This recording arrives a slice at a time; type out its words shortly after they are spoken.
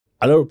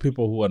a lot of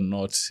people who are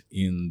not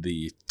in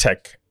the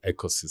tech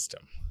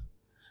ecosystem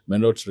may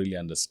not really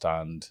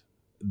understand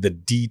the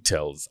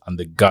details and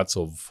the guts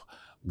of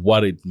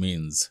what it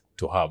means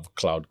to have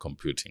cloud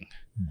computing.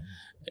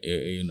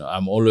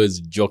 I'm always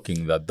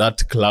joking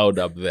that cloud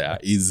up there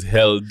is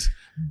held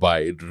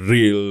by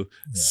real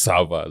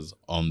servers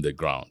on the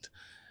ground.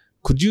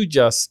 Could you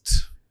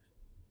just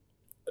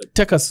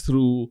take us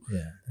through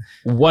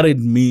what it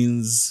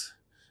means,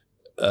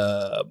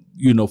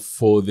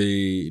 for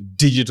the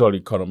digital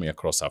economy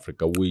across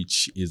Africa,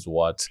 which is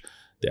what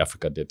the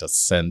Africa Data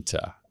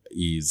Center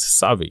is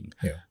serving,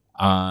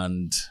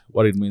 and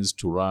what it means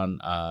to run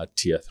a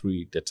tier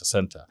 3 data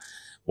center.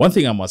 One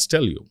thing I must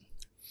tell you,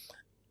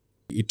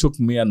 it took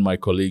me and my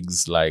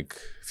colleagues like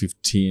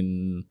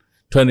 15,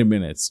 20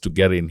 minutes to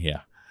get in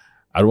here.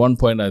 At one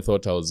point, I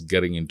thought I was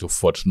getting into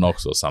Fort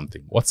Knox or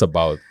something. What's up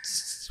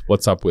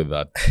with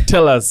that?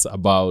 Tell us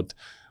about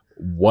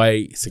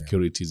why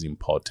security is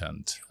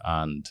important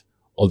and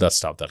all that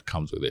stuff that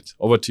comes with it.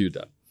 Over to you,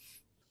 Dan.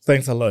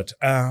 Thanks a lot.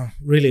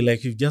 Really,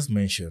 like you've just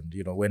mentioned,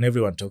 when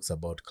everyone talks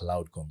about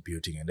cloud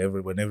computing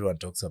and when everyone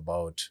talks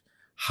about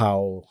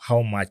how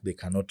much they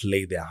cannot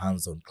lay their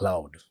hands on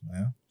cloud,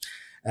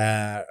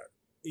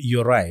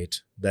 you're right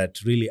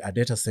that really a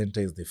data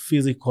center is the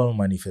physical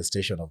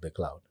manifestation of the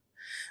cloud.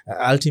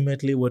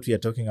 Ultimately, what we are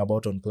talking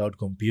about on cloud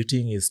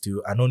computing is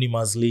to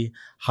anonymously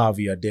have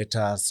your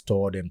data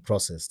stored and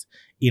processed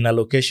in a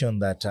location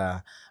that,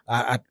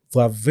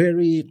 for a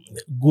very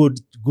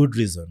good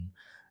reason,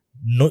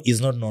 is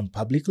not known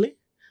publicly,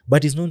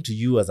 but is known to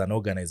you as an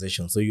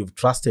organization. So you've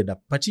trusted a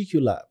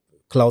particular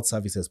cloud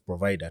services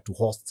provider to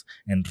host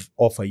and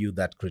offer you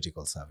that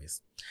critical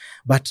service.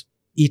 But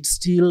it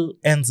still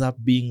ends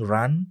up being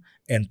run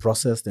and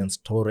processed and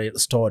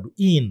stored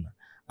in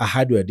a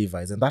hardware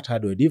device. And that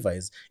hardware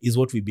device is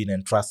what we've been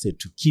entrusted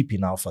to keep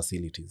in our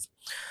facilities.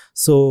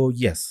 So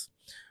yes,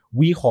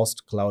 we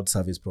host cloud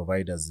service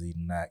providers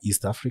in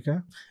East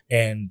Africa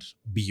and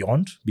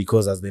beyond,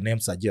 because as the name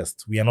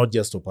suggests, we are not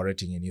just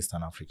operating in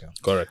Eastern Africa.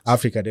 Correct.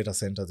 Africa Data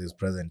Centers is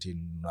present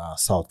in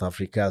South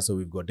Africa. So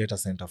we've got data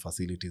center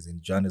facilities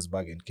in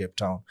Johannesburg and Cape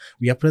Town.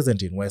 We are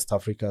present in West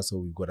Africa. So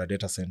we've got a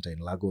data center in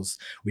Lagos.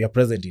 We are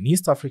present in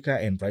East Africa,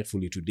 and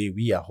rightfully today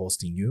we are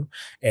hosting you.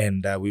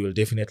 And we will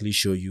definitely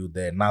show you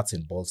the nuts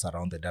and bolts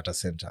around the data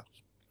center.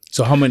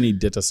 So how many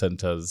data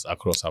centers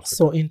across Africa?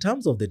 So in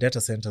terms of the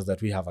data centers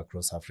that we have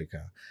across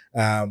Africa,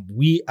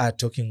 we are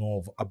talking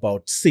of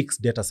about 6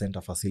 data center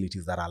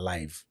facilities that are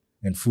live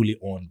and fully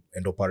owned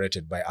and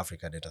operated by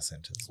Africa Data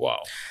Centers.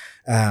 Wow.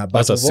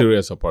 That's a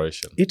serious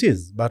operation. It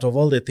is. But of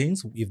all the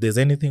things, if there's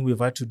anything we've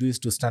had to do is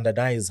to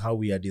standardize how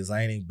we are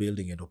designing,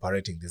 building, and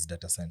operating these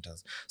data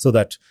centers, so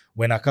that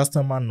when a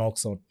customer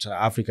knocks on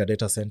Africa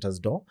Data Centers'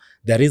 door,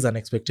 there is an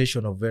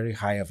expectation of very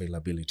high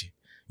availability.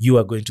 You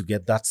are going to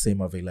get that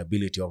same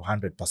availability of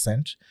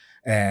 100%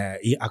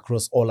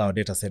 across all our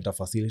data center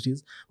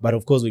facilities. But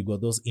of course, we've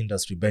got those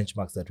industry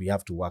benchmarks that we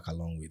have to work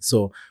along with.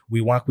 So we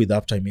work with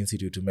Uptime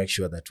Institute to make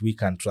sure that we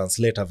can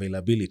translate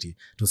availability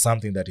to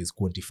something that is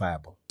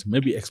quantifiable.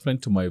 Maybe explain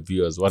to my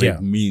viewers what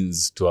it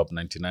means to have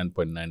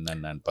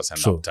 99.999%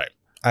 uptime.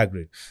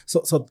 Agreed.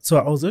 So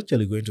I was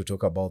actually going to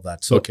talk about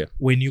that. So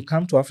when you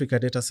come to Africa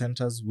Data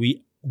Centers,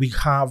 we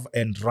have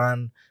and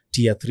run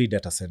tier 3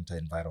 data center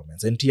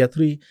environments. And tier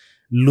 3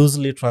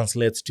 loosely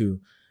translates to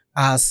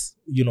us,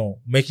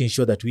 making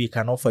sure that we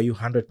can offer you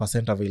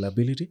 100%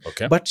 availability.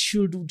 Okay. But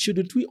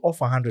shouldn't we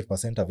offer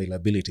 100%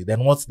 availability?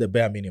 Then what's the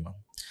bare minimum?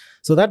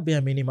 So that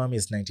bare minimum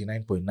is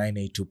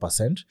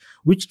 99.982%,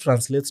 which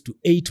translates to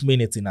 8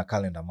 minutes in a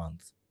calendar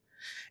month.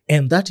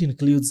 And that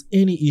includes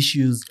any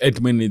issues. 8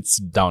 minutes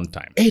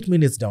downtime. 8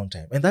 minutes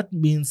downtime. And that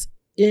means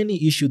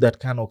any issue that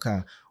can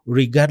occur,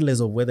 regardless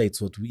of whether it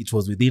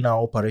was within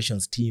our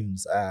operations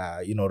team's,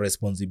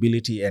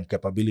 responsibility and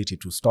capability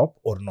to stop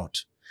or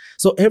not.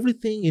 So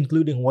everything,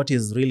 including what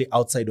is really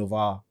outside of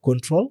our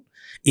control,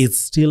 is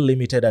still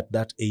limited at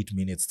that 8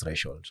 minutes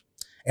threshold.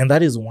 And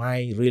that is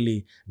why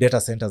really data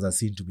centers are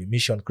seen to be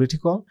mission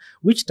critical,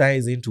 which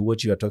ties into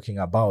what you are talking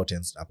about,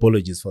 and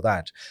apologies for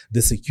that,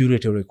 the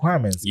security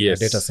requirements in a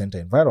data center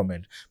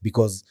environment,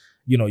 because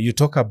you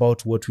talk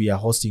about what we are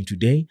hosting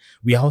today.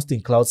 We are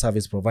hosting cloud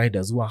service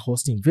providers who are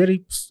hosting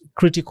very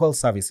critical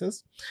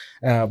services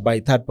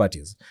by third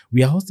parties.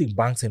 We are hosting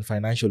banks and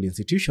financial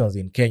institutions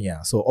in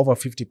Kenya. So over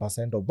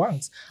 50% of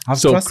banks have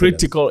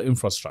critical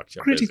infrastructure.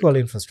 Critical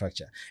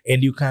infrastructure.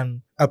 And you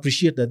can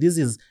appreciate that this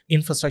is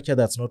infrastructure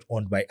that's not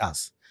owned by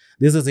us.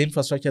 This is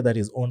infrastructure that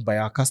is owned by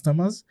our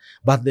customers,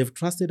 but they've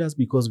trusted us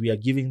because we are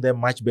giving them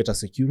much better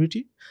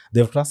security.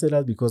 They've trusted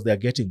us because they're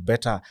getting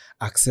better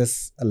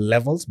access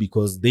levels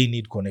because they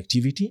need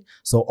connectivity.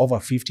 So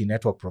over 50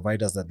 network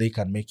providers that they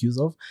can make use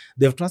of.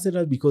 They've trusted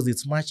us because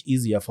it's much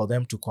easier for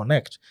them to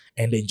connect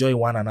and enjoy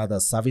one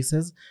another's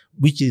services,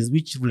 which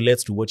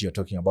relates to what you're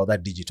talking about,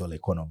 that digital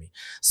economy.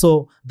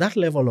 So that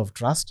level of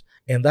trust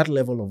and that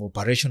level of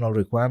operational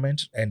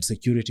requirement and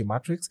security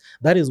matrix,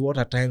 that is what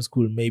at times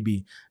could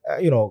maybe,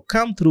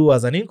 come through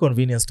as an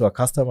inconvenience to a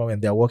customer when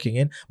they're walking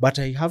in. But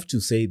I have to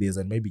say this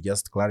and maybe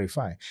just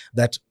clarify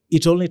that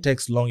it only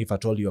takes long if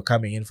at all you're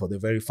coming in for the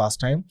very first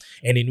time,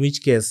 and in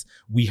which case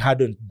we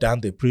hadn't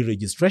done the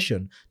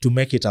pre-registration to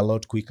make it a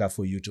lot quicker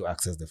for you to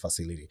access the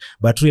facility.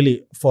 But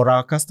really, for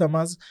our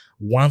customers,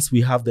 once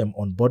we have them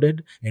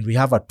onboarded and we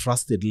have a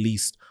trusted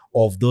list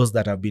of those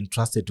that have been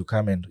trusted to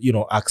come and,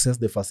 access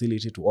the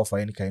facility to offer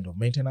any kind of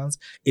maintenance,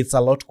 it's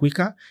a lot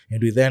quicker,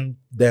 and we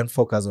then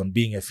focus on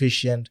being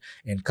efficient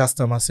and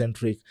customer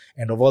centric,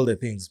 and of all the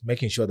things,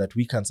 making sure that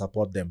we can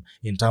support them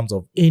in terms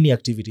of any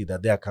activity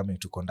that they are coming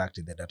to conduct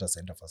in the data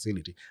center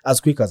facility as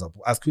quick as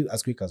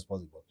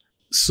possible.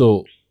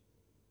 So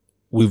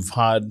we've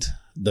heard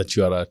that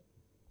you are a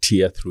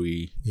tier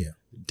 3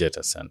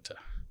 data center.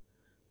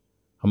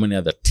 How many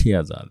other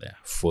tiers are there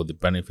for the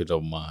benefit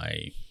of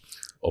my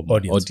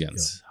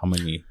audience? How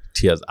many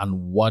tiers,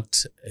 and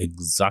what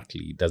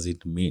exactly does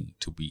it mean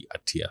to be a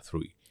tier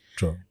 3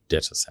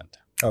 data center?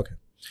 Okay.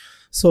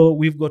 So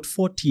we've got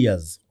 4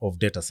 tiers of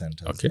data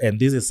centers. Okay. And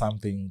this is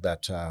something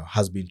that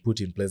has been put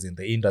in place in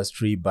the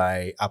industry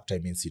by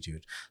Uptime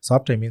Institute. So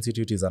Uptime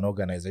Institute is an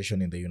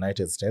organization in the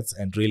United States,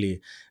 and really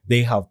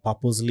they have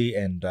purposely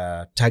and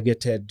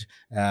targeted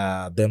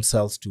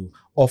themselves to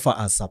offer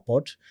us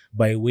support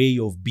by way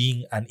of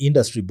being an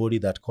industry body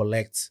that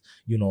collects,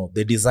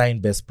 the design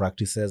best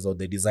practices or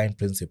the design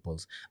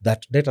principles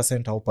that data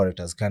center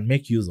operators can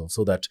make use of,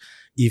 so that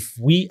if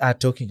we are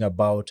talking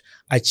about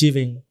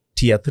achieving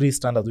tier 3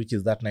 standards, which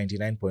is that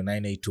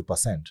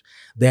 99.982%,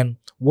 then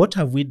what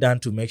have we done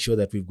to make sure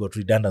that we've got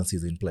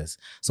redundancies in place?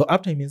 So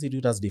Uptime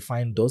Institute has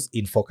defined those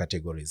in 4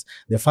 categories.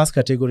 The first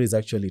category is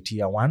actually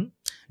tier 1,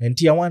 and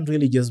tier 1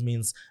 really just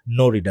means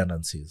no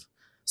redundancies.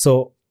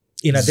 So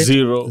in a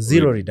zero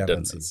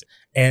redundancies.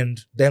 And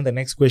then the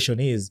next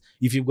question is,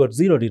 if you've got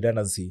 0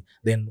 redundancy,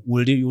 then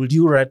will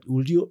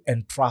you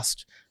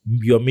entrust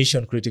your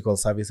mission critical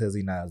services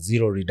in a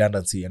 0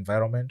 redundancy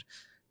environment?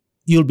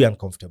 You'll be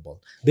uncomfortable.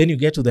 Then you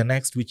get to the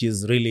next, which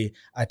is really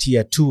a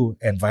tier 2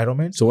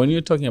 environment. So when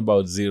you're talking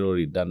about 0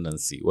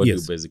 redundancy, what do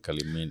you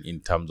basically mean in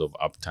terms of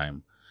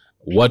uptime?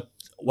 What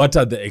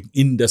are the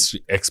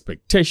industry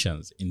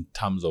expectations in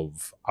terms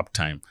of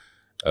uptime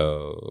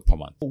per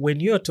month? When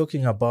you're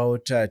talking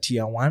about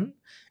tier 1,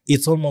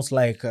 it's almost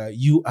like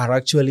you are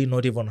actually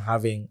not even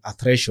having a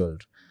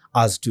threshold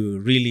as to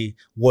really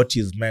what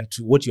you're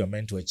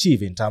meant to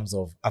achieve in terms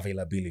of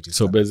availability.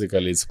 So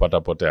basically it's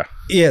pata-potea.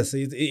 Yes,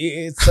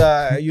 it's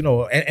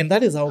and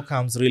that is how it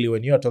comes really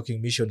when you're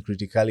talking mission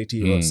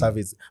criticality or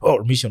service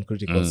or mission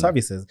critical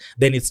services,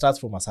 then it starts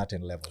from a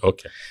certain level.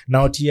 Okay.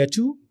 Now tier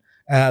 2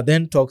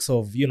 then talks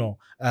of,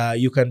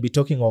 you can be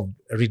talking of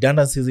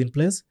redundancies in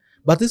place,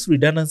 but these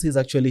redundancies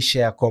actually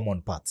share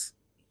common parts.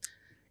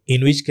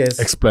 In which case,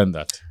 explain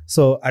that.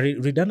 So a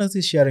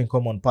redundancy sharing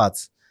common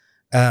parts,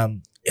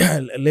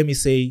 let me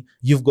say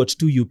you've got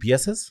 2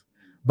 UPSs,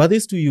 but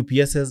these 2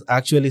 UPSs are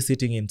actually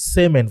sitting in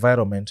same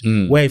environment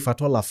where if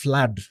at all a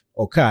flood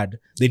occurred,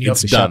 then you have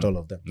to shut all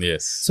of them.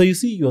 Yes. So you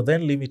see, you're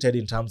then limited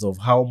in terms of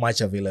how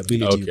much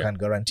availability you can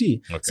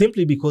guarantee,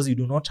 simply because you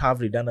do not have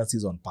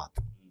redundancies on path.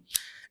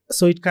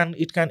 So it can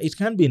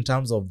be in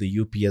terms of the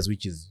UPS,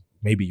 which is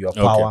maybe your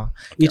power.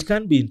 It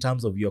can be in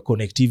terms of your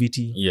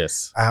connectivity.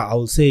 Yes. I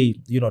will say,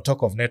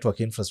 talk of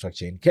network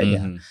infrastructure in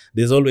Kenya.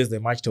 There's always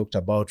the much talked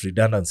about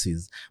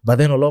redundancies. But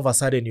then all of a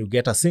sudden you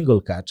get a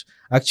single cut,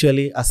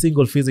 actually a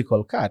single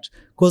physical cut,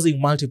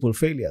 causing multiple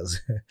failures.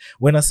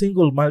 When a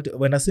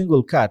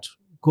single cut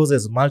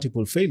causes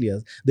multiple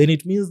failures, then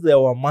it means there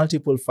were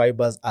multiple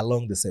fibers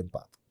along the same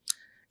path.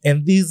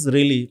 And these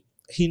really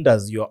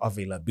hinders your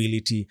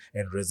availability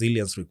and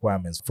resilience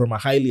requirements from a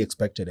highly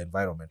expected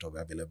environment of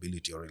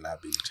availability or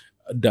reliability.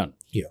 Done.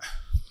 Yeah.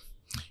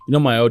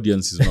 My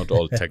audience is not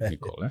all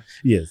technical.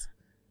 Yes.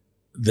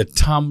 The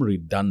term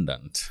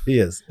redundant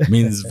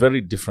means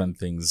very different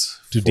things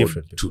to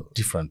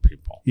different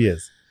people.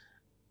 Yes.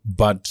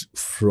 But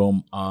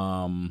from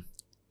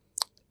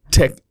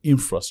tech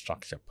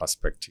infrastructure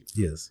perspective.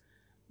 Yes.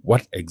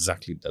 What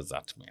exactly does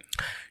that mean?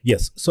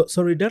 Yes.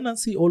 So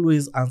redundancy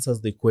always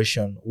answers the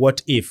question,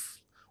 what if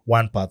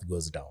one path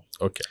goes down?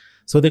 Okay.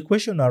 So the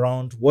question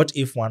around what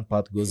if one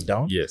path goes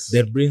down,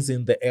 then brings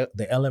in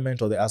the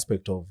element or the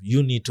aspect of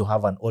you need to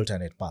have an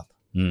alternate path.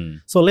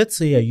 So let's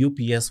say a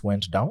UPS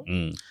went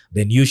down,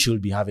 then you should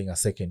be having a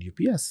second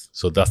UPS.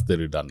 So that's the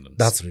redundancy.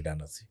 That's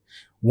redundancy.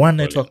 One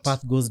network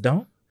path goes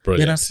down,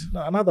 then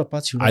another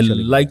path should I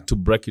like to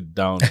break it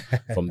down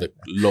from the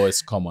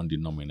lowest common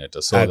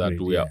denominator so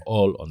that we are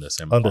all on the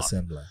same path. On the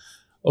same line.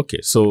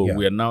 Okay, so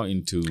we are now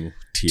into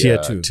tier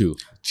 2.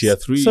 Tier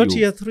 3. So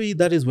tier 3,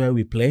 that is where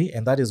we play,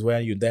 and that is where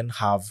you then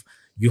have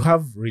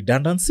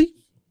redundancy,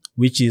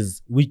 in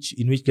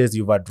which case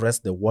you've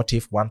addressed the what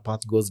if one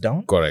path goes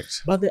down.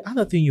 Correct. But the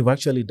other thing you've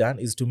actually done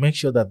is to make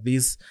sure that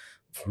these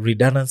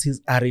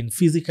redundancies are in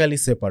physically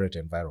separate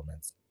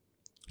environments,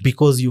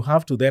 because you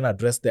have to then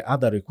address the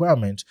other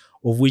requirement,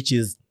 of which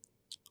is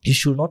you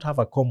should not have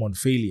a common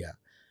failure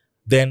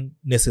then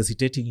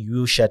necessitating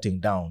you shutting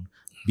down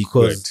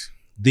because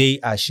they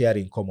are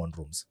sharing common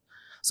rooms.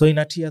 So in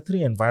a tier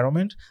 3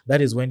 environment,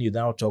 that is when you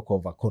now talk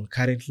of a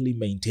concurrently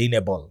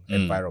maintainable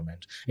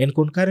environment. And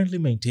concurrently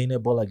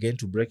maintainable, again,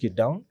 to break it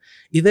down,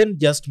 it then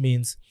just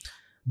means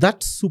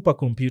that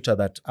supercomputer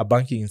that a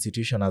banking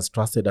institution has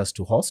trusted us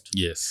to host.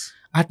 Yes.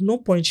 At no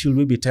point should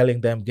we be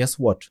telling them, guess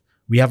what?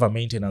 We have a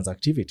maintenance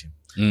activity.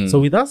 So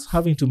with us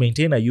having to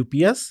maintain a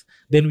UPS,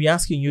 then we're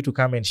asking you to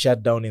come and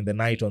shut down in the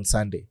night on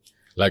Sunday.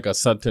 Like a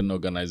certain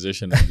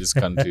organization in this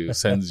country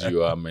sends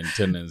you a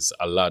maintenance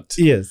alert.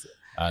 Yes.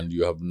 And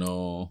you have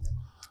no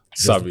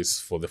service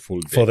for the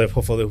full day. For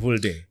the full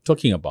day.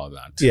 Talking about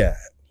that. Yeah.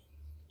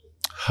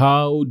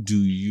 How do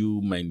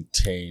you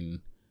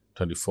maintain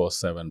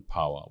 24/7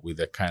 power with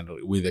the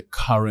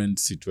current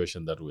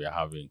situation that we are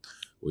having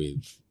with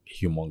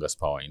humongous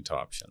power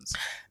interruptions?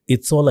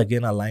 It's all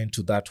again aligned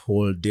to that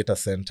whole data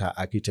center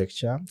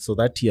architecture. So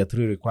that tier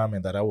 3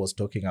 requirement that I was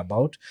talking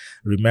about,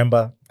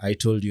 remember I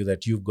told you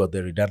that you've got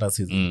the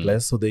redundancies in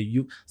place. So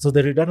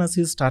the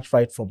redundancies start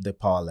right from the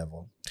power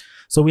level.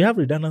 So we have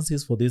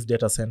redundancies for this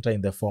data center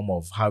in the form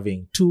of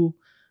having 2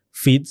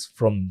 feeds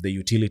from the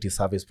utility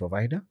service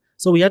provider.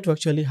 So we had to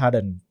actually have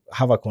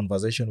a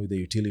conversation with the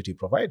utility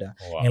provider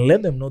and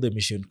let them know the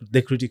mission,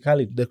 the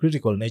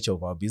critical nature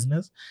of our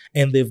business.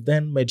 And they've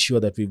then made sure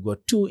that we've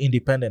got 2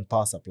 independent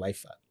power supply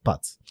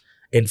parts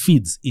and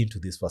feeds into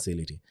this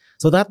facility.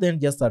 So that then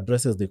just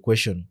addresses the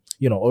question,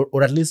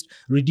 or at least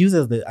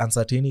reduces the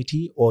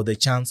uncertainty or the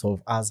chance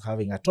of us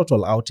having a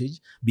total outage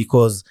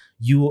because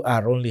you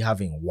are only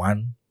having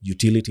 1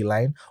 utility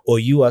line, or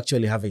you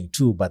actually having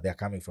 2, but they're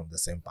coming from the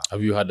same path.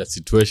 Have you had a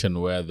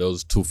situation where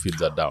those 2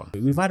 feeds are down?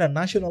 We've had a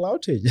national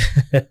outage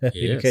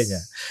in Kenya.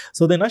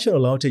 So the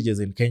national outages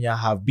in Kenya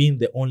have been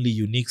the only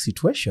unique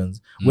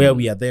situations where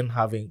we are then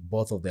having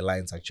both of the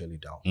lines actually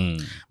down.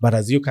 But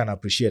as you can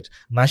appreciate,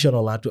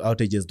 national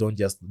outages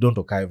don't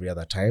occur every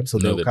other time. So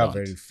they occur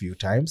very few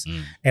times.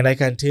 And I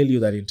can tell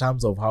you that in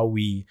terms of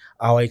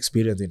our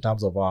experience in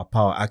terms of our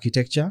power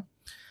architecture,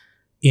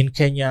 in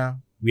Kenya,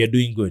 we are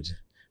doing good.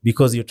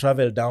 Because you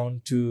travel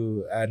down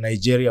to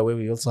Nigeria, where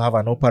we also have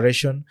an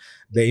operation,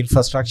 the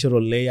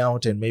infrastructural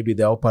layout and maybe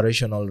the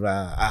operational,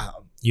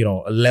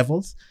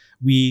 levels,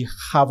 we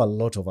have a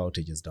lot of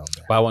outages down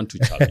there. But I want to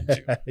challenge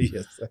you,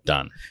 yes,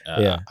 Dan.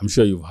 I'm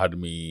sure you've heard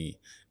me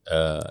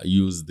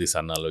use this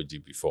analogy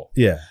before.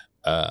 Yeah.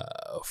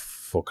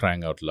 For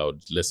crying out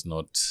loud, let's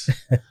not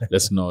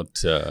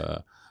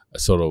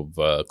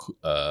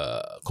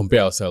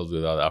compare ourselves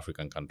with other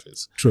African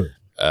countries. True.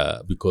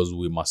 Because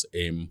we must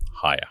aim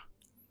higher.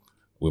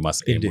 We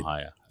must aim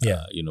higher,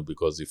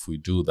 because if we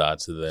do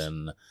that,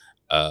 then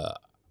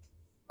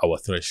our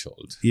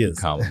threshold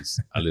becomes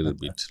a little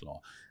bit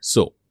low.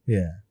 So,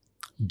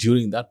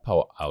 during that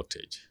power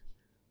outage,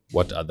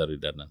 what other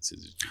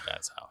redundancies did you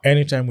guys have?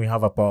 Anytime we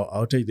have a power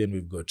outage, then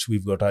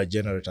we've got our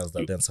generators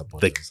that then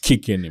support us.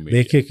 Kick in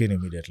immediately. They kick in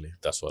immediately.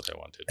 That's what I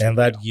wanted. And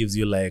that gives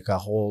you like a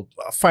whole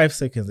 5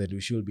 seconds that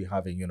we should be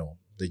having,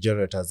 the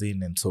generators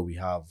in, and so we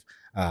have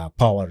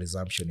power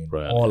resumption in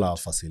all our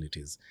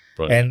facilities.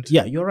 And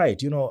you're right.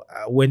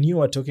 When you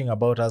are talking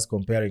about us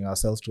comparing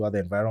ourselves to other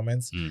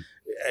environments,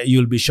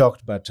 you'll be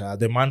shocked. But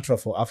the mantra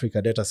for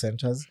Africa data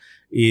centers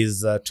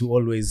is to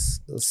always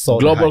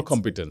solve global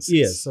competencies.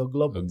 Yes, so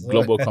global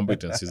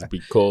competencies.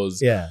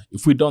 Because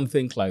if we don't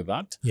think like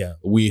that,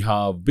 we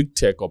have big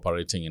tech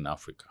operating in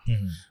Africa.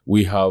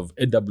 We have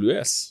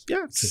AWS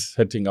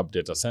setting up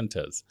data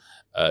centers.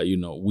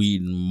 We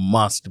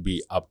must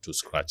be up to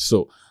scratch.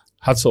 So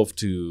hats off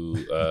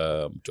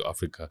to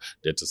Africa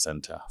Data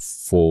Center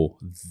for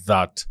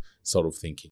that sort of thinking.